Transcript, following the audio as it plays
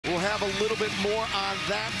have a little bit more on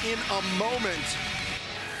that in a moment.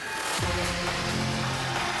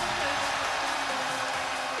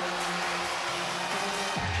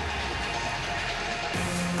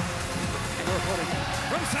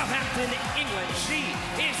 From Southampton, England, she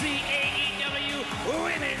is the AEW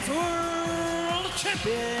Women's World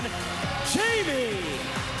Champion, Jamie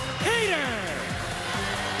Hayter.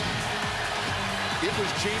 It was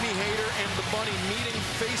Jamie Hayter and the Bunny meeting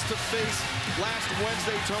face-to-face last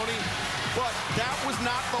Wednesday, Tony. But that was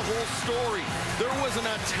not the whole story. There was an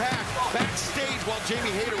attack backstage while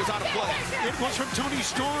Jamie Hayter was out of play. It was from Toni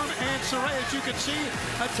Storm and Saraya, as you can see,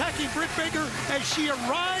 attacking Britt Baker as she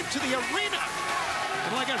arrived to the arena.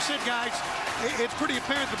 And like I've said, guys, it's pretty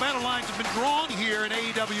apparent the battle lines have been drawn here in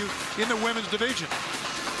AEW in the women's division.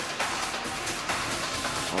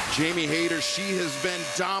 Well, Jamie Hayter, she has been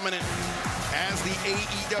dominant as the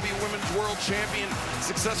AEW Women's World Champion,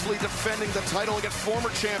 successfully defending the title against former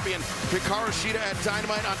champion Hikaru Shida at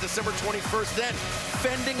Dynamite on December 21st, then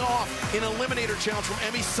fending off an Eliminator challenge from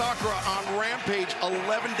Emi Sakura on Rampage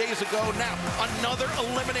 11 days ago. Now, another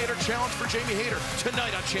Eliminator challenge for Jamie Hayter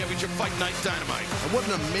tonight on Championship Fight Night Dynamite. And what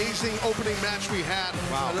an amazing opening match we had.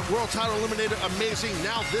 Wow. The World Title Eliminator, amazing.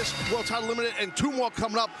 Now this World Title Eliminator and two more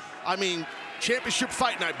coming up. I mean, Championship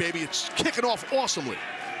Fight Night, baby. It's kicking off awesomely.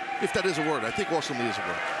 If that is a word. I think awesomely is a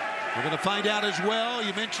word. We're going to find out as well.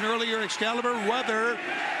 You mentioned earlier, Excalibur, whether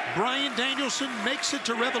Bryan Danielson makes it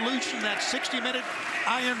to Revolution, that 60-minute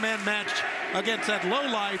Iron Man match against that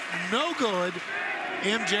lowlife, no good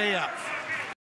MJF.